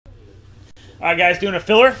All right, guys, doing a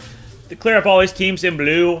filler to clear up all these teams in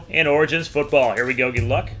blue and Origins football. Here we go. Good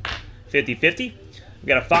luck. 50-50. We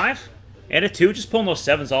got a 5 and a 2. Just pulling those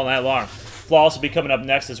 7s all night long. Flawless will be coming up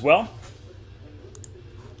next as well.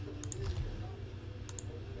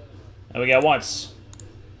 And we got once,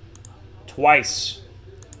 twice,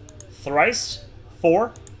 thrice,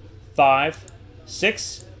 4, 5,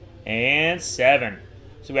 6, and 7.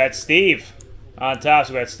 So we got Steve on top.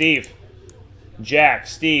 So we got Steve, Jack,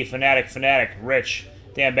 Steve, Fanatic, Rich,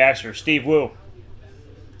 Dan Baxter, Steve Wu.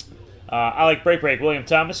 I like Break, William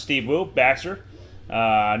Thomas, Steve Wu, Baxter,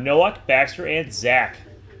 Noah, Baxter, and Zach.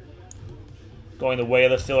 Going the way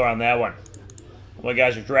of the filler on that one. While you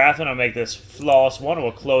guys are drafting, I'll make this flawless one, and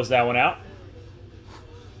we'll close that one out.